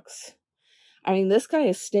stalks. I mean, this guy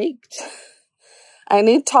is staked. I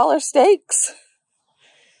need taller stakes.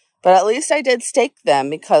 But at least I did stake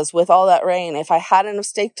them, because with all that rain, if I hadn't have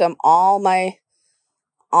staked them, all my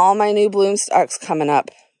new bloom stalks coming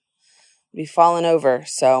up would be falling over.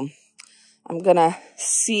 So I'm going to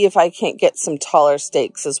see if I can't get some taller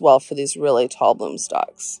stakes as well for these really tall bloom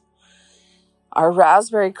stalks. Our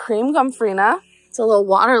raspberry cream gomphrena, it's a little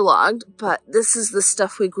waterlogged, but this is the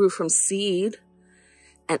stuff we grew from seed.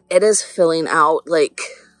 And it is filling out like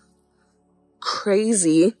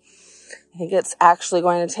crazy. I think it's actually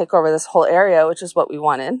going to take over this whole area, which is what we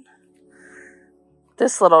wanted.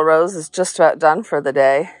 This little rose is just about done for the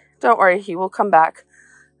day. Don't worry, he will come back.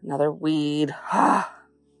 Another weed. I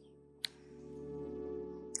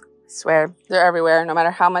swear, they're everywhere, no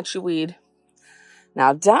matter how much you weed.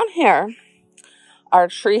 Now down here, our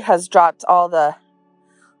tree has dropped all the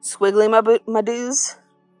squiggly madoos.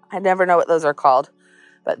 I never know what those are called,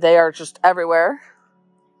 but they are just everywhere,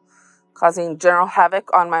 causing general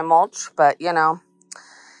havoc on my mulch, but you know,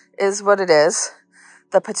 is what it is.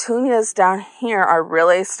 The petunias down here are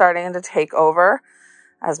really starting to take over.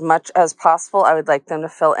 As much as possible, I would like them to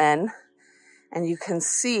fill in. And you can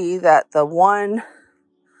see that the 1,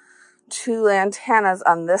 2 lantanas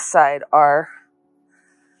on this side are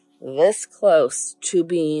this close to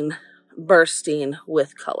being bursting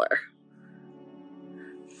with color.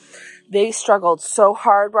 They struggled so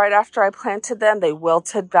hard right after I planted them. They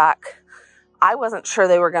wilted back. I wasn't sure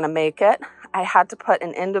they were going to make it. I had to put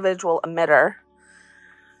an individual emitter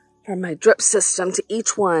from my drip system to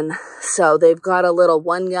each one. So they've got a little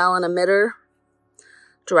 1-gallon emitter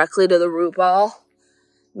directly to the root ball.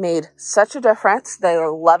 Made such a difference. They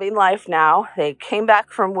are loving life now. They came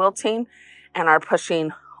back from wilting and are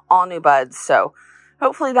pushing all new buds. So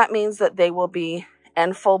hopefully that means that they will be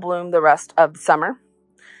in full bloom the rest of the summer.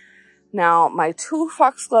 Now my 2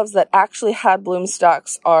 foxgloves that actually had bloom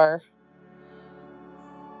stalks are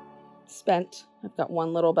spent. I've got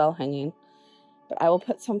 1 little bell hanging. But I will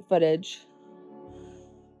put some footage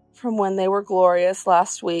from when they were glorious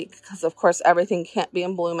last week, because of course everything can't be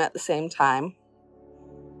in bloom at the same time.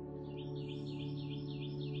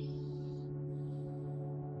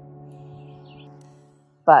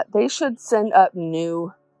 But they should send up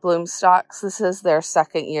new bloom stalks. This is their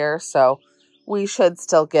 2nd year, so we should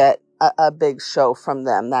still get a big show from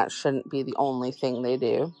them. That shouldn't be the only thing they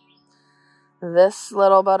do. This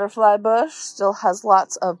little butterfly bush still has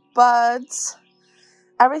lots of buds.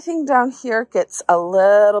 Everything down here gets a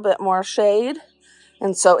little bit more shade,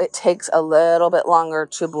 and so it takes a little bit longer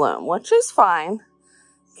to bloom, which is fine.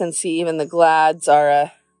 You can see even the glads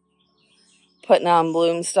are putting on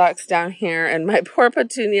bloom stalks down here, and my poor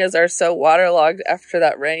petunias are so waterlogged after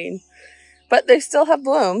that rain, but they still have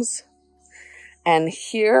blooms. And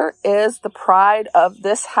here is the pride of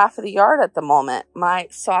this half of the yard at the moment, my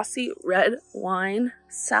saucy red wine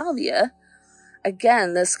salvia.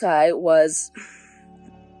 Again, this guy was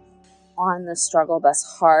on the struggle bus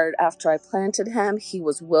hard after I planted him. He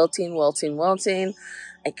was wilting.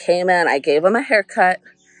 I came in, I gave him a haircut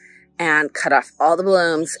and cut off all the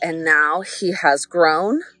blooms, and now he has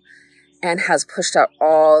grown and has pushed out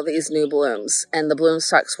all these new blooms, and the bloom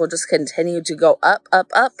stalks will just continue to go up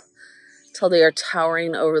till they are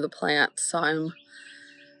towering over the plant. So I'm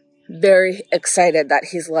very excited that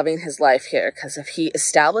he's loving his life here, because if he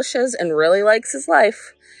establishes and really likes his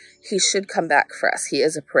life, he should come back for us. He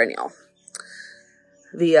is a perennial.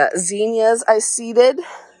 The zinnias I seeded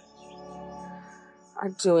are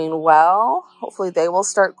doing well. Hopefully they will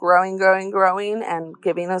start growing and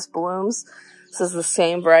giving us blooms. This is the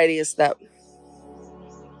same variety as that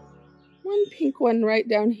one pink one right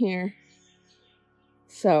down here.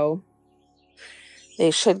 So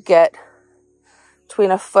they should get between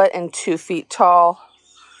 1 foot and 2 feet tall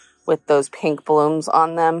with those pink blooms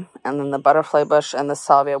on them. And then the butterfly bush and the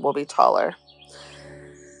salvia will be taller.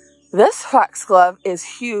 This foxglove is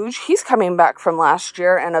huge. He's coming back from last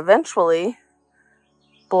year, and eventually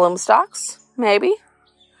Bloomstrucks, maybe.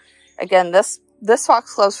 Again, this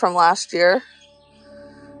foxglove's from last year.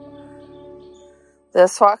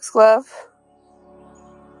 This foxglove,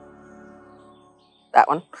 that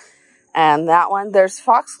one, and that one. There's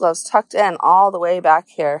foxgloves tucked in all the way back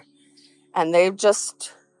here, and they're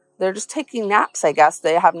just taking naps, I guess.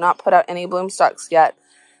 They have not put out any Bloomstrucks yet,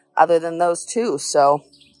 other than those two. So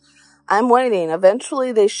I'm waiting.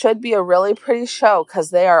 Eventually, they should be a really pretty show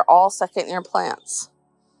because they are all second-year plants.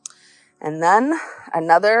 And then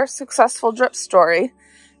another successful drip story.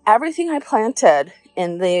 Everything I planted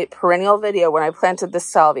in the perennial video when I planted this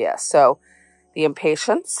salvia. So the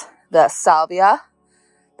impatiens, the salvia,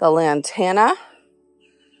 the lantana,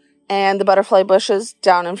 and the butterfly bushes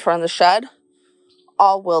down in front of the shed,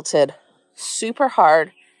 all wilted super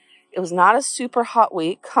hard. It was not a super hot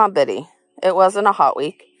week, huh, Biddy? It wasn't a hot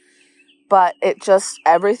week, but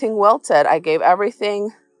everything wilted. I gave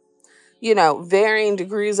everything, varying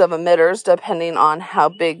degrees of emitters depending on how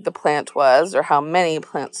big the plant was or how many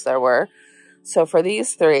plants there were. So for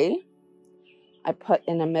these three, I put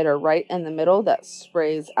an emitter right in the middle that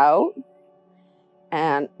sprays out.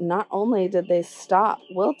 And not only did they stop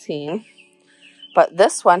wilting, but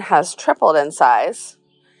this one has tripled in size.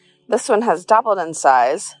 This one has doubled in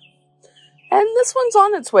size. And this one's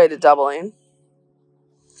on its way to doubling.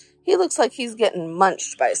 He looks like he's getting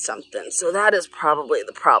munched by something. So that is probably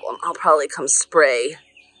the problem. I'll probably come spray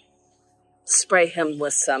him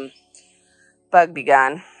with some Bug Be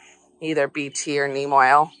Gone. Either BT or neem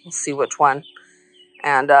oil. We'll see which one.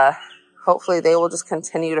 And hopefully they will just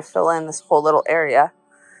continue to fill in this whole little area.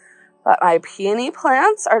 But my peony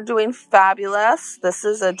plants are doing fabulous. This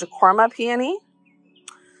is a Decor peony.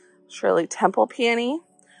 Shirley Temple peony.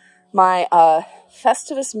 My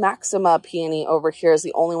Festivus Maxima peony over here is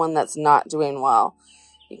the only one that's not doing well.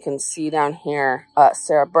 You can see down here,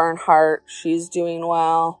 Sarah Bernhardt, she's doing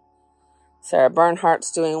well. Sarah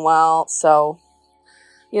Bernhardt's doing well. So,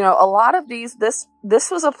 a lot of these, this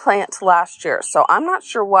was a plant last year. So I'm not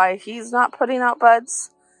sure why he's not putting out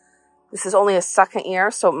buds. This is only a second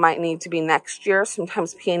year, so it might need to be next year.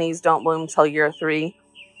 Sometimes peonies don't bloom until year 3.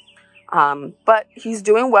 But he's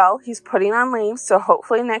doing well. He's putting on leaves, so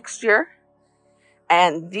hopefully next year.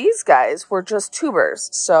 And these guys were just tubers,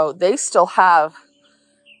 so they still have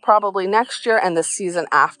probably next year and the season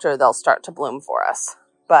after they'll start to bloom for us.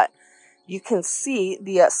 But you can see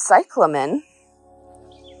the cyclamen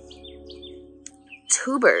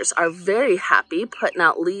tubers are very happy, putting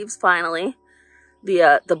out leaves finally.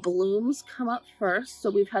 The blooms come up first, so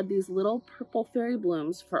we've had these little purple fairy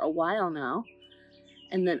blooms for a while now.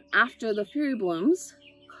 And then after the fairy blooms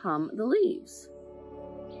come the leaves.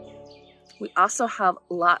 We also have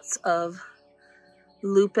lots of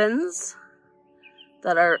lupins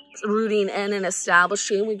that are rooting in and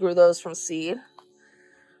establishing. We grew those from seed.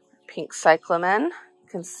 Pink cyclamen. You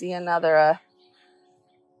can see another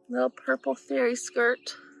little purple fairy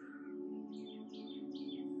skirt.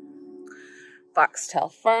 Foxtail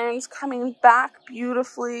ferns coming back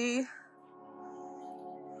beautifully.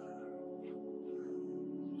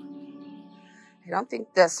 I don't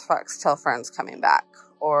think this foxtail fern's coming back,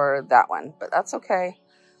 or that one, but that's okay.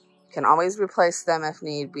 Can always replace them if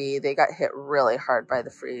need be. They got hit really hard by the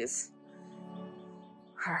freeze.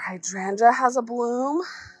 Our hydrangea has a bloom.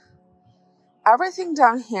 Everything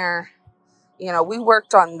down here, we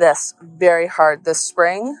worked on this very hard this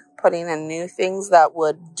spring, putting in new things that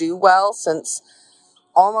would do well, since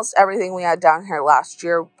almost everything we had down here last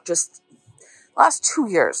 2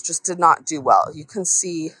 years just did not do well. You can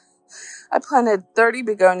see I planted 30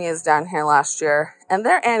 begonias down here last year, and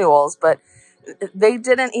they're annuals, but they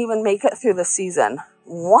didn't even make it through the season.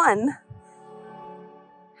 One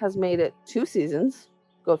has made it 2 seasons.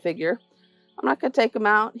 Go figure. I'm not going to take him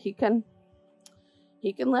out. He can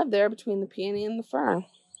live there between the peony and the fern.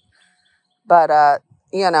 But,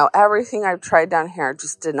 everything I've tried down here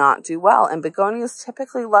just did not do well. And begonias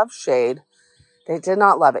typically love shade. They did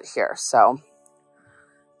not love it here. So,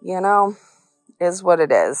 is what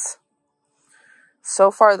it is.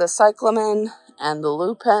 So far, the cyclamen and the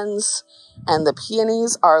lupins and the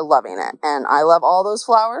peonies are loving it. And I love all those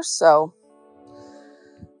flowers, so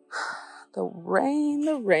the rain.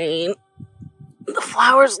 The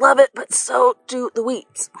flowers love it, but so do the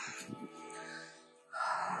weeds.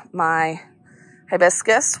 My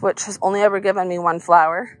hibiscus, which has only ever given me 1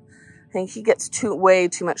 flower. I think he gets way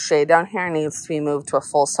too much shade down here and needs to be moved to a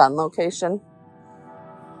full sun location.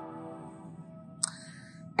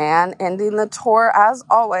 And ending the tour, as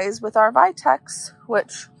always, with our Vitex,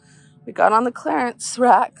 which we got on the clearance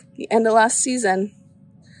rack the end of last season.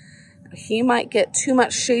 He might get too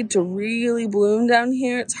much shade to really bloom down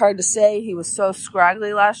here. It's hard to say. He was so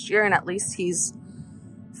scraggly last year, and at least he's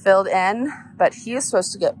filled in. But he is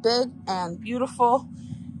supposed to get big and beautiful.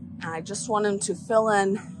 And I just want him to fill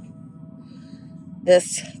in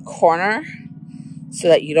this corner so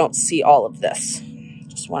that you don't see all of this.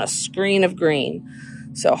 Just want a screen of green.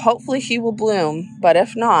 So hopefully he will bloom, but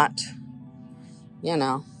if not, you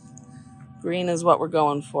know, green is what we're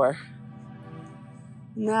going for.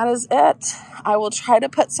 And that is it. I will try to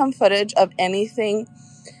put some footage of anything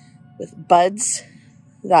with buds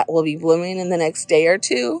that will be blooming in the next day or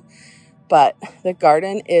two, but the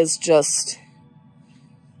garden is just,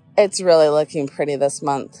 it's really looking pretty this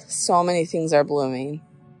month. So many things are blooming.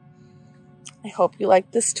 I hope you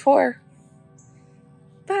like this tour.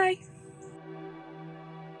 Bye.